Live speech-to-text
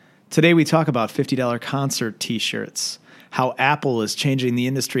Today we talk about $50 concert t-shirts, how Apple is changing the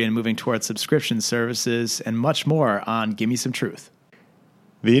industry and moving towards subscription services, and much more on Gimme Some Truth.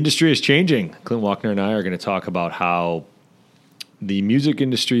 The industry is changing. Clint Walkner and I are going to talk about how the music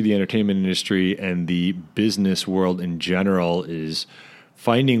industry, the entertainment industry, and the business world in general is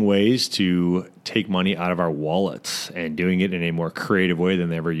finding ways to take money out of our wallets and doing it in a more creative way than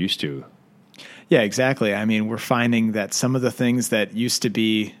they ever used to. Yeah, exactly. I mean, we're finding that some of the things that used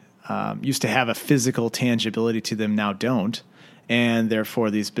to have a physical tangibility to them now don't, and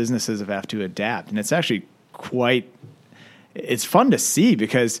therefore these businesses have to adapt. And it's actually it's fun to see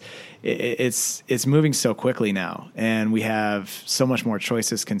because it's moving so quickly now, and we have so much more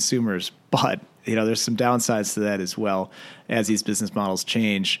choice as consumers. But there's some downsides to that as well. As these business models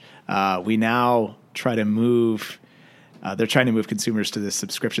change, we now try to move. They're trying to move consumers to this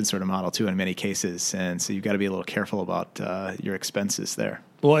subscription sort of model too in many cases, and so you've got to be a little careful about your expenses there.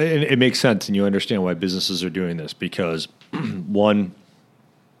 Well, it makes sense, and you understand why businesses are doing this because, one,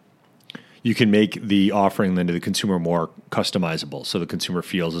 you can make the offering then to the consumer more customizable, so the consumer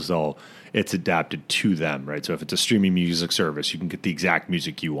feels as though it's adapted to them, right? So if it's a streaming music service, you can get the exact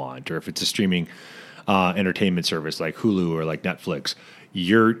music you want, or if it's a streaming entertainment service like Hulu or like Netflix,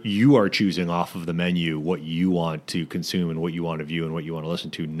 you are choosing off of the menu what you want to consume and what you want to view and what you want to listen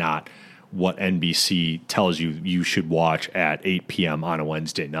to, not what NBC tells you should watch at 8 p.m. on a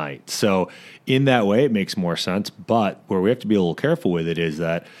Wednesday night. So in that way, it makes more sense. But where we have to be a little careful with it is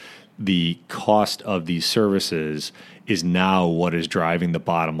that the cost of these services is now what is driving the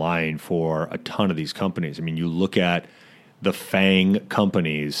bottom line for a ton of these companies. I mean, you look at the FANG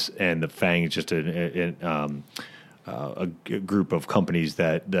companies, and the FANG is just a group of companies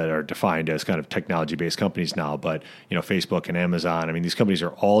that are defined as kind of technology-based companies now. But, Facebook and Amazon, I mean, these companies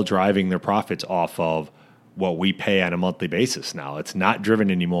are all driving their profits off of what we pay on a monthly basis now. It's not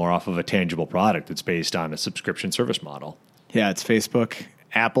driven anymore off of a tangible product. It's based on a subscription service model. Yeah, it's Facebook,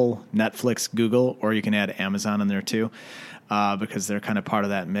 Apple, Netflix, Google, or you can add Amazon in there too, because they're kind of part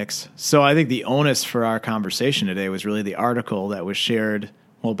of that mix. So I think the onus for our conversation today was really the article that was shared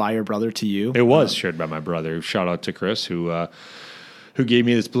by your brother to you. It was shared by my brother. Shout out to Chris, who gave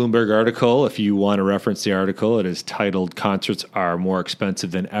me this Bloomberg article. If you want to reference the article, it is titled "Concerts Are More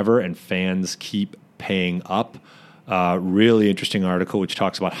Expensive Than Ever and Fans Keep Paying Up." Really interesting article, which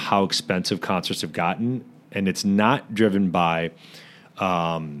talks about how expensive concerts have gotten. And it's not driven by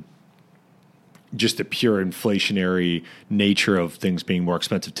just the pure inflationary nature of things being more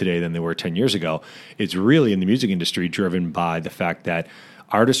expensive today than they were 10 years ago. It's really in the music industry driven by the fact that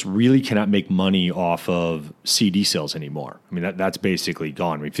artists really cannot make money off of CD sales anymore. I mean, that's basically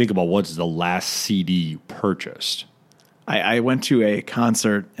gone. I mean, if you think about what's the last CD you purchased. I went to a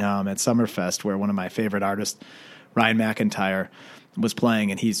concert at Summerfest where one of my favorite artists, Ryan McEntire, was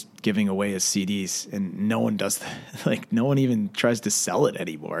playing, and he's giving away his CDs, and no one does that. Like, no one even tries to sell it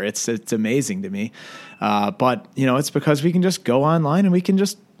anymore. It's amazing to me. But, it's because we can just go online and we can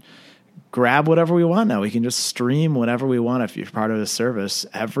just grab whatever we want now. We can just stream whatever we want if you're part of the service.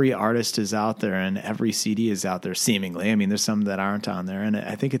 Every artist is out there and every CD is out there seemingly. I mean, there's some that aren't on there, and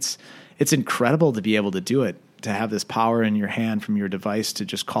I think it's incredible to be able to do it, to have this power in your hand from your device to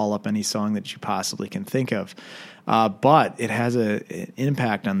just call up any song that you possibly can think of. But it has an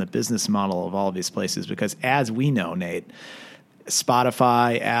impact on the business model of all of these places because, as we know, Nate,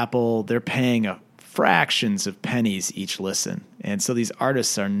 Spotify, Apple, they're paying fractions of pennies each listen. And so these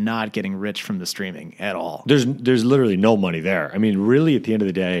artists are not getting rich from the streaming at all. There's literally no money there. I mean, really, at the end of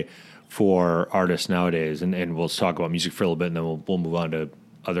the day, for artists nowadays, and we'll talk about music for a little bit, and then we'll move on to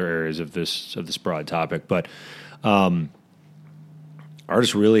other areas of this broad topic. But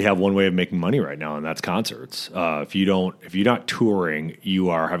artists really have one way of making money right now, and that's concerts. If you're not touring, you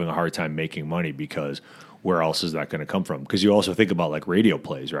are having a hard time making money because where else is that going to come from? Because you also think about like radio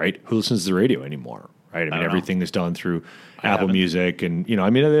plays, right? Who listens to the radio anymore, right? I mean, everything is done through Apple Music, and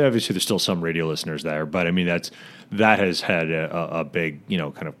obviously there's still some radio listeners there, but I mean that has had a big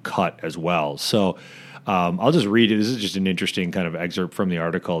kind of cut as well. So I'll just read it. This is just an interesting kind of excerpt from the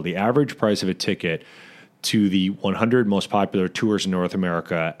article. The average price of a ticket to the 100 most popular tours in North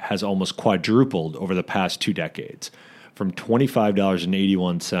America has almost quadrupled over the past 2 decades, from $25.81 in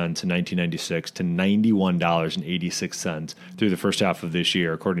 1996 to $91.86 through the first half of this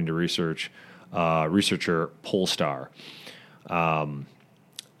year, according to researcher Pollstar.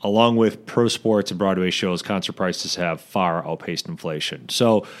 Along with pro sports and Broadway shows, concert prices have far outpaced inflation.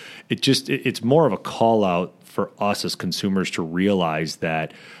 So it's more of a call out for us as consumers to realize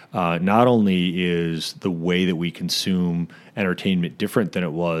that not only is the way that we consume entertainment different than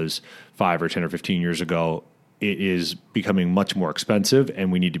it was 5 or 10 or 15 years ago, it is becoming much more expensive,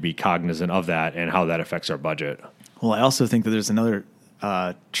 and we need to be cognizant of that and how that affects our budget. Well, I also think that there's another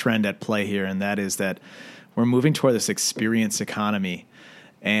trend at play here, and that is that we're moving toward this experience economy,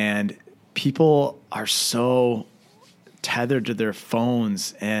 and people are so tethered to their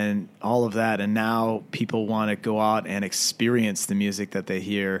phones and all of that, and now people want to go out and experience the music that they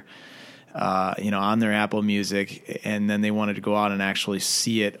hear on their Apple Music, and then they wanted to go out and actually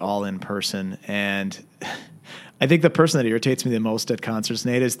see it all in person. And I think the person that irritates me the most at concerts,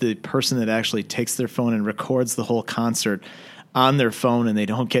 Nate, is the person that actually takes their phone and records the whole concert on their phone, and they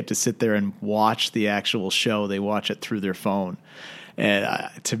don't get to sit there and watch the actual show. They watch it through their phone. And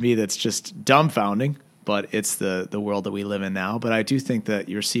to me, that's just dumbfounding, but it's the world that we live in now. But I do think that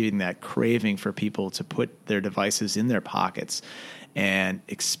you're seeing that craving for people to put their devices in their pockets and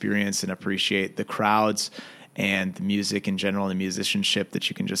experience and appreciate the crowds and the music in general, and the musicianship that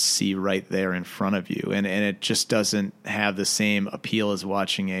you can just see right there in front of you. And it just doesn't have the same appeal as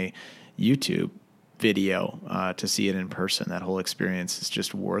watching a YouTube video to see it in person. That whole experience is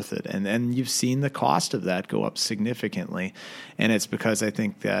just worth it. And then you've seen the cost of that go up significantly. And it's because I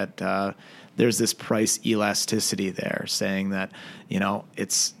think that there's this price elasticity there, saying that,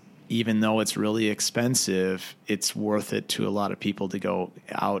 it's, even though it's really expensive, it's worth it to a lot of people to go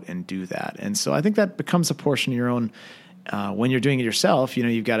out and do that. And so I think that becomes a portion of your own. When you're doing it yourself,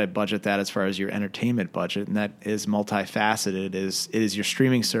 you've got to budget that as far as your entertainment budget, and that is multifaceted. It is your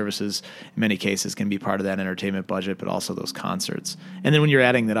streaming services, in many cases, can be part of that entertainment budget, but also those concerts. And then when you're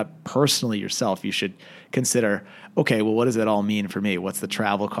adding that up personally yourself, you should consider, okay, well, what does that all mean for me? What's the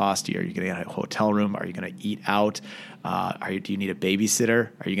travel cost? Are you going to get a hotel room? Are you going to eat out? Do you need a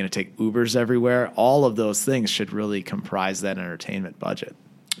babysitter? Are you going to take Ubers everywhere? All of those things should really comprise that entertainment budget.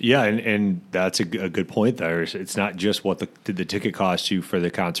 Yeah, and that's a good point there. It's not just what the ticket cost you for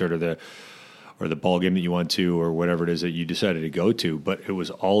the concert or the ball game that you went to or whatever it is that you decided to go to, but it was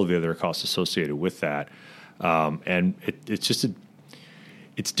all of the other costs associated with that. And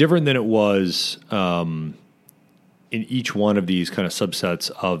it's different than it was in each one of these kind of subsets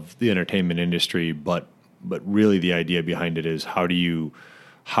of the entertainment industry, but really the idea behind it is how do you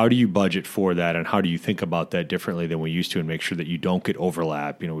budget for that, and how do you think about that differently than we used to, and make sure that you don't get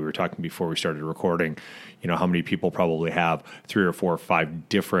overlap? We were talking before we started recording, how many people probably have 3 or 4 or 5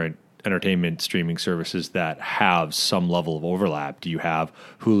 different entertainment streaming services that have some level of overlap. Do you have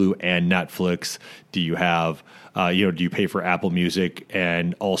Hulu and Netflix? Do you have, do you pay for Apple Music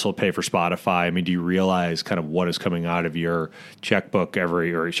and also pay for Spotify? I mean, do you realize kind of what is coming out of your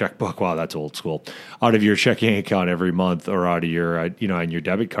wow, that's old school, out of your checking account every month, or out of your, on your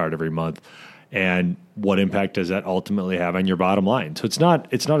debit card every month? And what impact does that ultimately have on your bottom line? So it's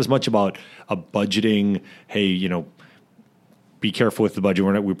not as much about a budgeting, hey, be careful with the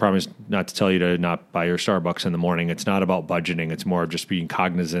budget. We promise not to tell you to not buy your Starbucks in the morning. It's not about budgeting. It's more of just being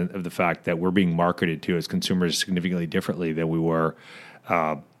cognizant of the fact that we're being marketed to as consumers significantly differently than we were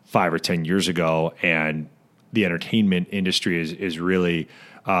 5 or 10 years ago. And the entertainment industry is really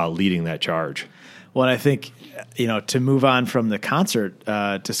leading that charge. Well, I think, to move on from the concert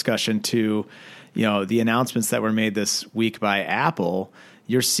discussion to, the announcements that were made this week by Apple,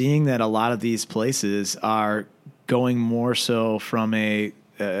 you're seeing that a lot of these places are going more so from they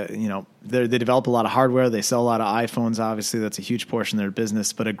develop a lot of hardware. They sell a lot of iPhones. Obviously, that's a huge portion of their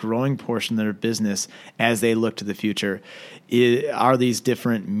business, but a growing portion of their business as they look to the future are these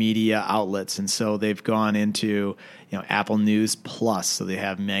different media outlets. And so they've gone into, Apple News Plus. So they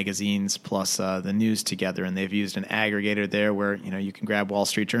have magazines plus the news together, and they've used an aggregator there where, you can grab Wall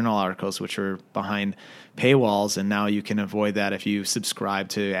Street Journal articles, which are behind paywalls. And now you can avoid that if you subscribe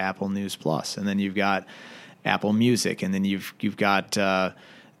to Apple News Plus. And then you've got Apple Music, and then you've got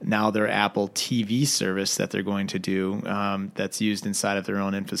now their Apple TV service that they're going to do that's used inside of their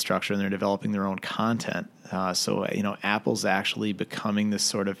own infrastructure, and they're developing their own content. So Apple's actually becoming this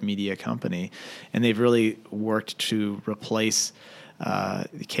sort of media company, and they've really worked to replace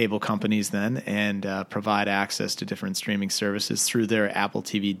the cable companies then and provide access to different streaming services through their Apple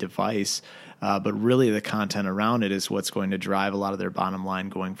TV device. But really the content around it is what's going to drive a lot of their bottom line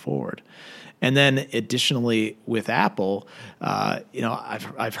going forward. And then additionally with Apple,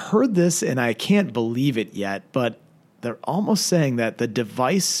 I've heard this and I can't believe it yet, but they're almost saying that the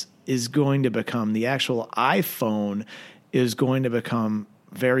device is going to become, the actual iPhone is going to become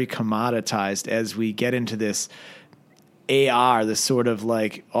very commoditized as we get into this AR, this sort of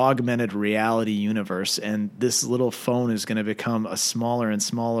like augmented reality universe, and this little phone is going to become a smaller and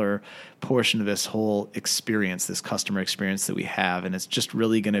smaller portion of this whole experience, this customer experience that we have, and it's just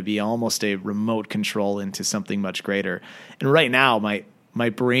really going to be almost a remote control into something much greater. And right now, my my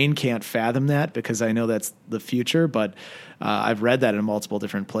brain can't fathom that because I know that's the future, but I've read that in multiple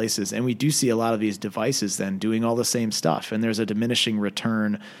different places. And we do see a lot of these devices then doing all the same stuff. And there's a diminishing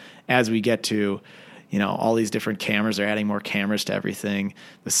return as we get to, all these different cameras are adding more cameras to everything.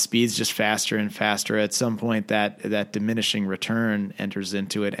 The speed's just faster and faster. At some point that diminishing return enters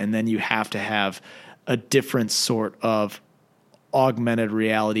into it. And then you have to have a different sort of augmented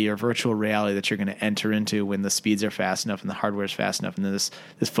reality or virtual reality that you're going to enter into when the speeds are fast enough and the hardware is fast enough. And then this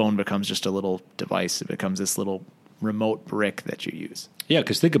phone becomes just a little device. It becomes this little remote brick that you use. Yeah,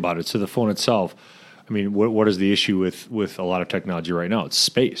 because think about it. So the phone itself, I mean, what is the issue with a lot of technology right now? It's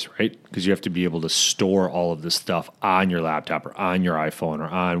space, right? Because you have to be able to store all of this stuff on your laptop or on your iPhone or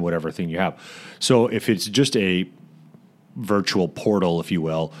on whatever thing you have. So if it's just a virtual portal, if you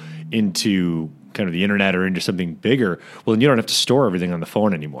will, into kind of the internet or into something bigger, well, then you don't have to store everything on the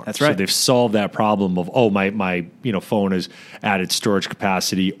phone anymore. That's right. So they've solved that problem of, my phone has added storage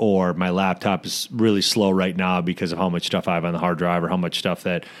capacity, or my laptop is really slow right now because of how much stuff I have on the hard drive or how much stuff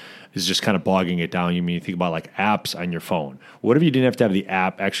that is just kind of bogging it down. You think about like apps on your phone. What if you didn't have to have the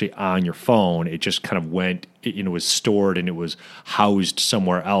app actually on your phone? It just kind of went, it was stored and it was housed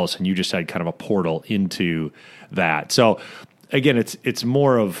somewhere else, and you just had kind of a portal into that. So again, it's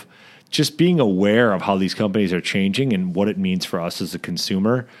more of just being aware of how these companies are changing and what it means for us as a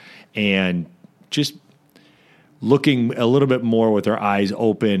consumer, and just looking a little bit more with our eyes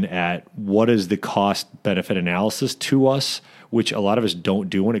open at what is the cost benefit analysis to us, which a lot of us don't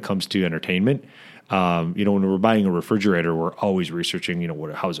do when it comes to entertainment. When we're buying a refrigerator, we're always researching,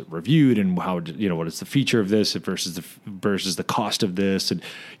 how is it reviewed, and how, what is the feature of this versus the cost of this, and,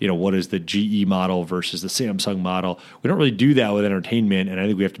 what is the GE model versus the Samsung model. We don't really do that with entertainment, and I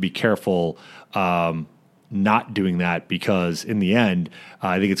think we have to be careful not doing that, because in the end,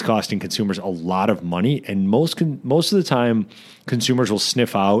 I think it's costing consumers a lot of money, and most of the time, consumers will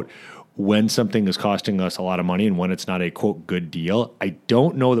sniff out when something is costing us a lot of money and when it's not a, quote, good deal. I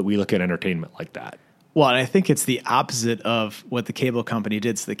don't know that we look at entertainment like that. Well, and I think it's the opposite of what the cable company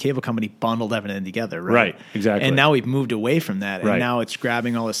did. So the cable company bundled everything together, right? Right, exactly. And now we've moved away from that. And right. Now it's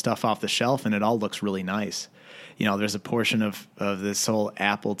grabbing all this stuff off the shelf, and it all looks really nice. There's a portion of this whole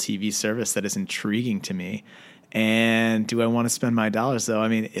Apple TV service that is intriguing to me. And do I want to spend my dollars, though? I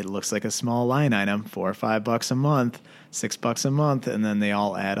mean, it looks like a small line item, $4 or $5 a month, $6 a month, and then they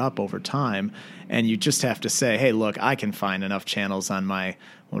all add up over time. And you just have to say, hey, look, I can find enough channels on my.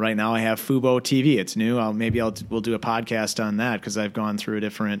 Well, right now I have Fubo TV. It's new. We'll do a podcast on that, because I've gone through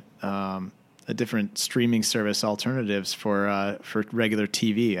a different streaming service alternatives for regular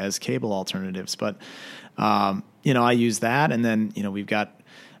TV as cable alternatives. But I use that, and then we've got.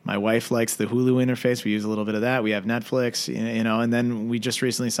 My wife likes the Hulu interface. We use a little bit of that. We have Netflix, and then we just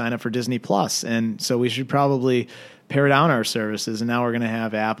recently signed up for Disney Plus. And so we should probably pare down our services. And now we're going to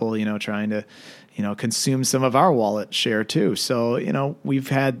have Apple, trying to, consume some of our wallet share too. So, we've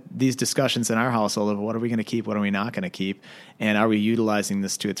had these discussions in our household of what are we going to keep? What are we not going to keep? And are we utilizing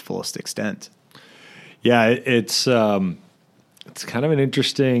this to its fullest extent? Yeah, it's kind of an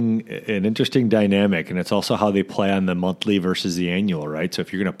interesting dynamic, and it's also how they play on the monthly versus the annual, right? So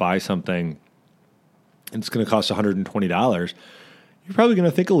if you're going to buy something and it's going to cost $120, you're probably going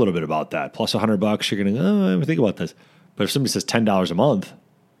to think a little bit about that. Plus $100, you're going to I'm going to think about this. But if somebody says $10 a month,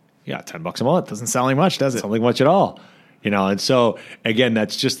 yeah, $10 a month doesn't sound like much, does it? Doesn't sound like much at all. And so again,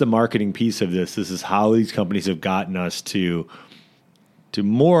 that's just the marketing piece of this. This is how these companies have gotten us to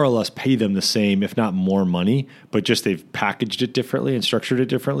more or less pay them the same, if not more money, but just they've packaged it differently and structured it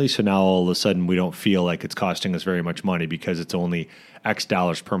differently. So now all of a sudden we don't feel like it's costing us very much money because it's only X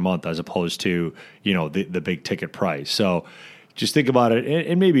dollars per month as opposed to, the big ticket price. So just think about it.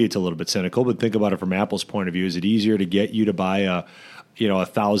 And maybe it's a little bit cynical, but think about it from Apple's point of view. Is it easier to get you to buy a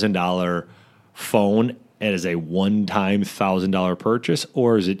 $1,000 phone as a one-time $1,000 purchase?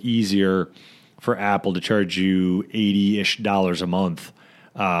 Or is it easier for Apple to charge you $80-ish a month?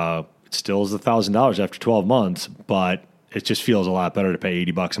 It still is $1,000 after 12 months, but it just feels a lot better to pay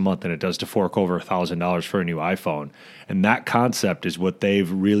 $80 a month than it does to fork over $1,000 for a new iPhone. And that concept is what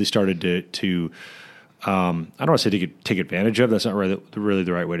they've really started to I don't want to say take advantage of. That's not really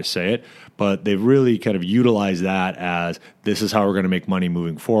the right way to say it, but they've really kind of utilized that as this is how we're going to make money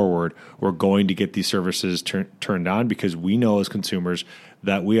moving forward. We're going to get these services turned on because we know as consumers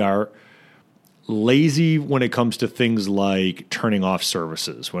that we are lazy when it comes to things like turning off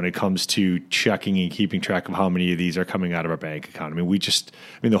services, when it comes to checking and keeping track of how many of these are coming out of our bank account.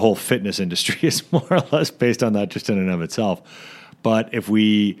 The whole fitness industry is more or less based on that just in and of itself. But if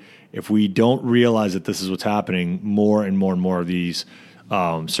we don't realize that this is what's happening, more and more and more of these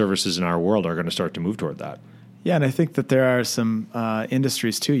services in our world are going to start to move toward that. Yeah, and I think that there are some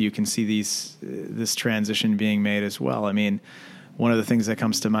industries too. You can see this transition being made as well. I mean, one of the things that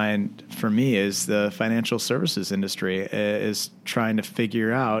comes to mind for me is the financial services industry is trying to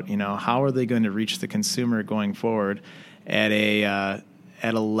figure out, how are they going to reach the consumer going forward at a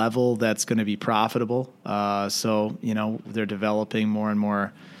level that's going to be profitable. So they're developing more and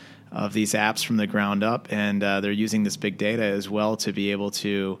more of these apps from the ground up, and they're using this big data as well to be able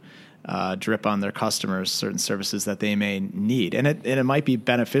to drip on their customers certain services that they may need. And it might be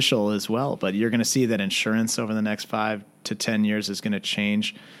beneficial as well, but you're going to see that insurance over the next 5 to 10 years is going to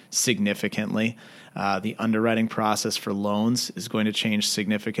change significantly. The underwriting process for loans is going to change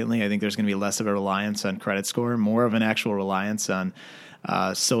significantly. I think there's going to be less of a reliance on credit score, more of an actual reliance on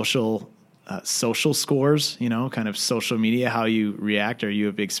social scores, kind of social media, how you react. Are you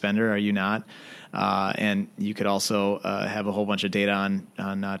a big spender? Are you not? And you could also have a whole bunch of data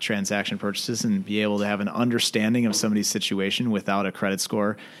on transaction purchases and be able to have an understanding of somebody's situation without a credit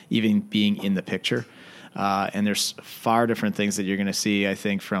score even being in the picture. And there's far different things that you're going to see, I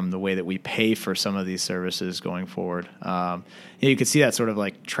think, from the way that we pay for some of these services going forward. You can see that sort of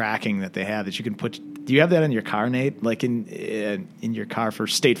like tracking that they have that you can put. Do you have that in your car, Nate? Like in your car for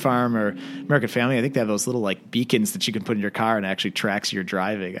State Farm or American Family? I think they have those little like beacons that you can put in your car and actually tracks your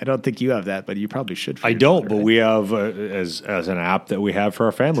driving. I don't think you have that, but you probably should. I don't, but we have as an app that we have for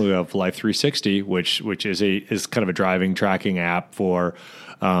our family. We have Life 360, which is kind of a driving tracking app for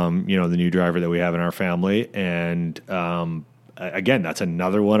the new driver that we have in our family. And again, that's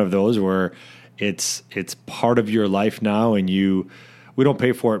another one of those where it's part of your life now, and we don't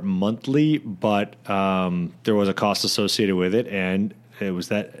pay for it monthly, but there was a cost associated with it, and it was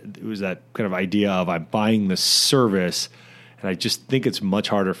that kind of idea of I'm buying the service, and I just think it's much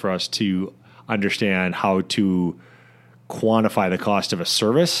harder for us to understand how to quantify the cost of a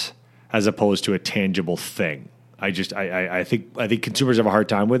service as opposed to a tangible thing. I think consumers have a hard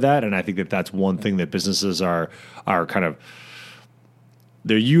time with that, and I think that's one thing that businesses are kind of,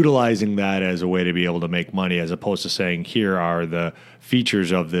 they're utilizing that as a way to be able to make money, as opposed to saying, here are the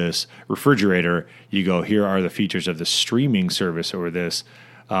features of this refrigerator. You go, here are the features of the streaming service or this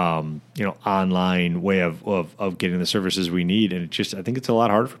online way of getting the services we need. And I think it's a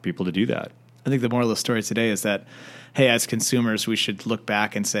lot harder for people to do that. I think the moral of the story today is that, hey, as consumers, we should look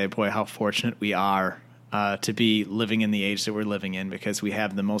back and say, boy, how fortunate we are to be living in the age that we're living in, because we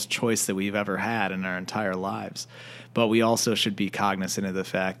have the most choice that we've ever had in our entire lives. But we also should be cognizant of the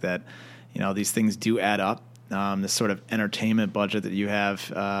fact that, these things do add up. This sort of entertainment budget that you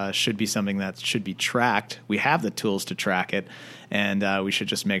have should be something that should be tracked. We have the tools to track it, and we should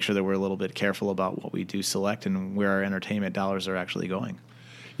just make sure that we're a little bit careful about what we do select and where our entertainment dollars are actually going.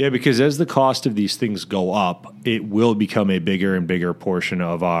 Yeah, because as the cost of these things go up, it will become a bigger and bigger portion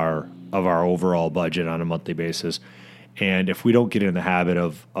of our overall budget on a monthly basis. And if we don't get in the habit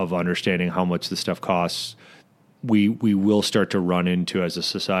of understanding how much this stuff costs, we will start to run into, as a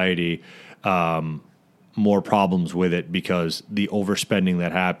society, more problems with it, because the overspending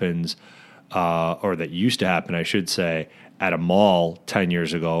that happens, or that used to happen, I should say, at a mall 10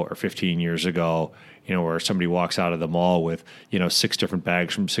 years ago or 15 years ago, where somebody walks out of the mall with, 6 different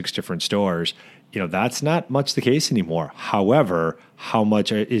bags from 6 different stores, that's not much the case anymore. However, how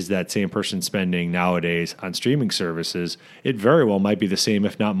much is that same person spending nowadays on streaming services? It very well might be the same,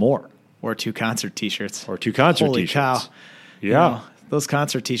 if not more. Or 2 concert T-shirts. Or 2 concert Holy T-shirts. Cow. Yeah. Those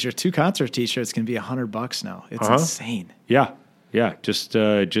concert T-shirts, 2 concert T-shirts can be $100 now. It's insane. Yeah. Yeah. Just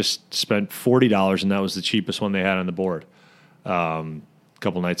spent $40, and that was the cheapest one they had on the board a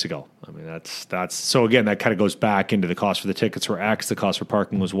couple nights ago. I mean, that's so again, that kind of goes back into the cost for the tickets were X, the cost for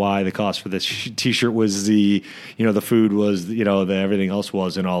parking was Y, the cost for this T-shirt was Z, the food was, the everything else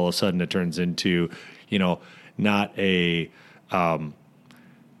was, and all of a sudden it turns into, not a,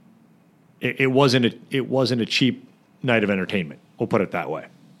 it wasn't a cheap night of entertainment. We'll put it that way,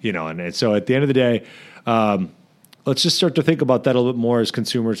 and so at the end of the day, let's just start to think about that a little bit more as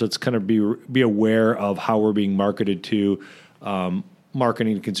consumers. Let's kind of be aware of how we're being marketed to.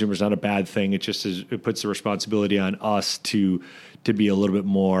 Marketing to consumers is not a bad thing. It just it puts the responsibility on us to be a little bit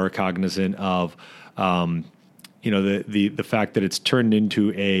more cognizant of, the fact that it's turned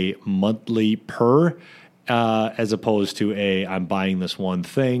into a monthly per, as opposed to I'm buying this one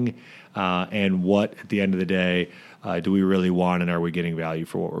thing, and what at the end of the day do we really want, and are we getting value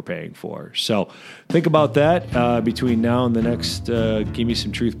for what we're paying for? So think about that between now and the next Give Me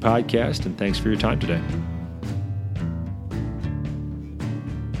Some Truth podcast, and thanks for your time today.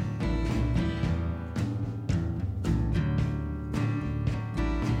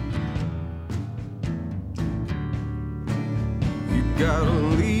 Gotta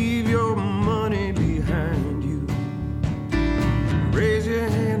leave your money behind you.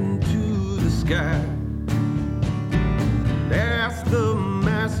 sky. Ask the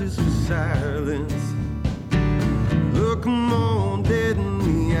masses for silence. Look 'em all dead in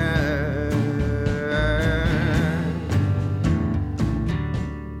the eye.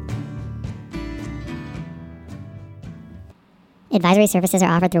 Advisory services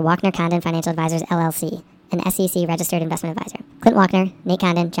are offered through Walkner Condon Financial Advisors, LLC, an SEC-registered investment advisor. Clint Walkner, Nate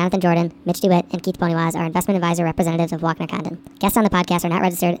Condon, Jonathan Jordan, Mitch DeWitt, and Keith Bonywaz are investment advisor representatives of Walkner Condon. Guests on the podcast are not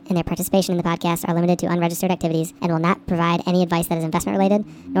registered, and their participation in the podcast are limited to unregistered activities and will not provide any advice that is investment-related,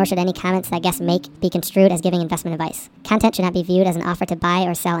 nor should any comments that guests make be construed as giving investment advice. Content should not be viewed as an offer to buy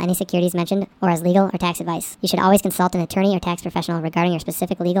or sell any securities mentioned or as legal or tax advice. You should always consult an attorney or tax professional regarding your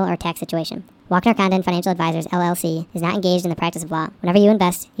specific legal or tax situation. Walkner Condon Financial Advisors, LLC, is not engaged in the practice of law. Whenever you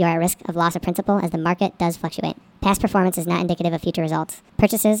invest, you are at risk of loss of principal as the market does fluctuate. Past performance is not indicative of future results.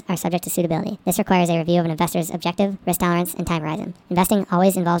 Purchases are subject to suitability. This requires a review of an investor's objective, risk tolerance, and time horizon. Investing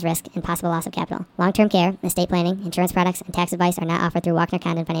always involves risk and possible loss of capital. Long-term care, estate planning, insurance products, and tax advice are not offered through Walkner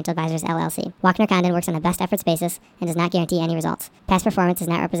Condon Financial Advisors, LLC. Walkner Condon works on a best efforts basis and does not guarantee any results. Past performance does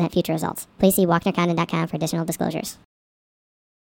not represent future results. Please see WalknerCondon.com for additional disclosures.